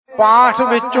ਪਾਠ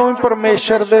ਵਿੱਚੋਂ ਹੀ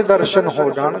ਪਰਮੇਸ਼ਰ ਦੇ ਦਰਸ਼ਨ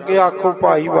ਹੋ ਜਾਣਗੇ। ਆਖੋ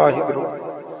ਭਾਈ ਵਾਹਿਗੁਰੂ।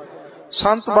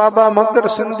 ਸੰਤ ਬਾਬਾ ਮੱਘਰ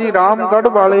ਸਿੰਘ ਜੀ ਰਾਮਗੜ੍ਹ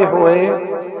ਵਾਲੇ ਹੋਏ।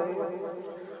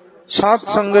 ਸਾਧ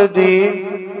ਸੰਗਤ ਜੀ,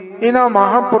 ਇਹਨਾਂ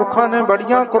ਮਹਾਂਪੁਰਖਾਂ ਨੇ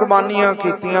ਬੜੀਆਂ ਕੁਰਬਾਨੀਆਂ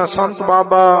ਕੀਤੀਆਂ। ਸੰਤ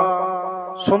ਬਾਬਾ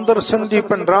ਸੁੰਦਰ ਸਿੰਘ ਜੀ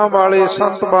ਭਿੰਡਰਾਂ ਵਾਲੇ,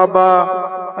 ਸੰਤ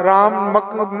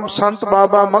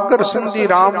ਬਾਬਾ ਮੱਘਰ ਸਿੰਘ ਜੀ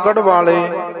ਰਾਮਗੜ੍ਹ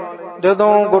ਵਾਲੇ,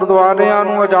 ਜਦੋਂ ਗੁਰਦੁਆਰਿਆਂ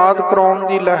ਨੂੰ ਆਜ਼ਾਦ ਕਰਾਉਣ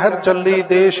ਦੀ ਲਹਿਰ ਚੱਲੀ,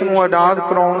 ਦੇਸ਼ ਨੂੰ ਆਜ਼ਾਦ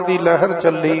ਕਰਾਉਣ ਦੀ ਲਹਿਰ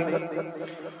ਚੱਲੀ,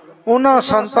 ਉਹਨਾਂ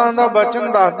ਸੰਤਾਂ ਦਾ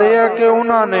ਬਚਨ ਦੱਸਦੇ ਆ ਕਿ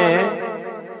ਉਹਨਾਂ ਨੇ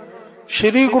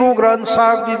ਸ੍ਰੀ ਗੁਰੂ ਗ੍ਰੰਥ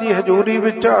ਸਾਹਿਬ ਜੀ ਦੀ ਹਜ਼ੂਰੀ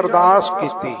ਵਿੱਚ ਅਰਦਾਸ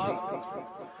ਕੀਤੀ,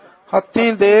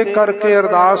 ਹੱਥੀਂ ਦੇਖ ਕਰਕੇ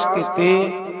ਅਰਦਾਸ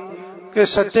ਕੀਤੀ ਕਿ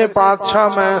ਸੱਚੇ ਪਾਤਸ਼ਾਹ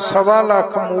ਮੈਂ 1.25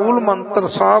 ਲੱਖ ਮੂਲ ਮੰਤਰ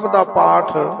ਸਾਹਿਬ ਦਾ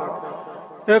ਪਾਠ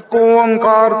ਇੱਕ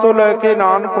ਓਂਕਾਰ ਤੋਂ ਲੈ ਕੇ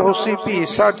ਨਾਨਕ ਹੋਸੀ ਭੀ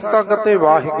ਸੱਚ ਤੱਕ ਤੇ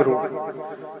ਵਾਹਿਗੁਰੂ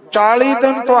 40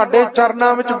 ਦਿਨ ਤੁਹਾਡੇ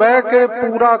ਚਰਨਾਂ ਵਿੱਚ ਬਹਿ ਕੇ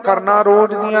ਪੂਰਾ ਕਰਨਾ।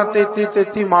 ਰੋਜ਼ ਦੀਆਂ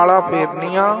 33 ਮਾਲਾ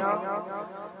ਫੇਰਨੀਆਂ।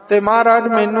 ਤੇ ਮਹਾਰਾਜ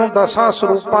ਮੈਨੂੰ 10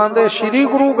 ਸਰੂਪਾਂ ਦੇ ਸ੍ਰੀ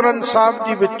ਗੁਰੂ ਗ੍ਰੰਥ ਸਾਹਿਬ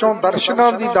ਜੀ ਵਿੱਚੋਂ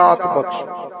ਦਰਸ਼ਨਾਂ ਦੀ ਦਾਤ ਬਖਸ਼।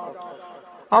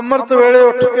 ਅੰਮ੍ਰਿਤ ਵੇਲੇ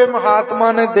ਉੱਠ ਕੇ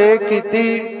ਮਹਾਤਮਾ ਨੇ ਦੇਗ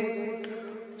ਕੀਤੀ,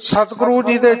 ਸਤਿਗੁਰੂ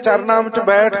ਜੀ ਦੇ ਚਰਨਾਂ ਵਿੱਚ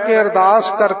ਬੈਠ ਕੇ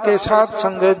ਅਰਦਾਸ ਕਰਕੇ ਸਾਧ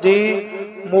ਸੰਗਤ ਜੀ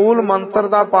ਮੂਲ ਮੰਤਰ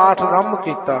ਦਾ ਪਾਠ ਆਰੰਭ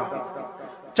ਕੀਤਾ।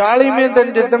 40ਵੇਂ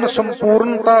ਦਿਨ ਜਿੱਦਣ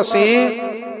ਸੰਪੂਰਨਤਾ ਸੀ,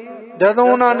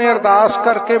 ਜਦੋਂ ਉਹਨਾਂ ਨੇ ਅਰਦਾਸ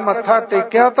ਕਰਕੇ ਮੱਥਾ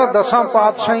ਟੇਕਿਆ ਤਾਂ 10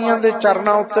 ਪਾਤਸ਼ਾਹੀਆਂ ਦੇ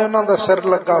ਚਰਨਾਂ ਉੱਤੇ ਉਹਨਾਂ ਦਾ ਸਿਰ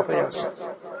ਲੱਗਾ ਹੋਇਆ ਸੀ।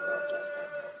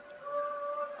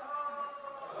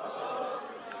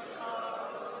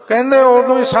 ਕਹਿੰਦੇ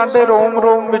ਉਦੋਂ ਹੀ ਸਾਡੇ ਰੋਮ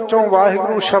ਰੋਮ ਵਿੱਚੋਂ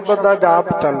ਵਾਹਿਗੁਰੂ ਸ਼ਬਦ ਦਾ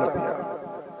ਜਾਪ ਚੱਲ ਪਿਆ।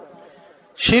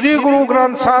 ਸ੍ਰੀ ਗੁਰੂ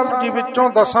ਗ੍ਰੰਥ ਸਾਹਿਬ ਜੀ ਵਿੱਚੋਂ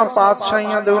 10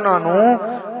 ਪਾਤਸ਼ਾਹੀਆਂ ਦੇ ਉਹਨਾਂ ਨੂੰ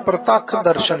ਪ੍ਰਤੱਖ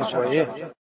ਦਰਸ਼ਨ ਹੋਏ।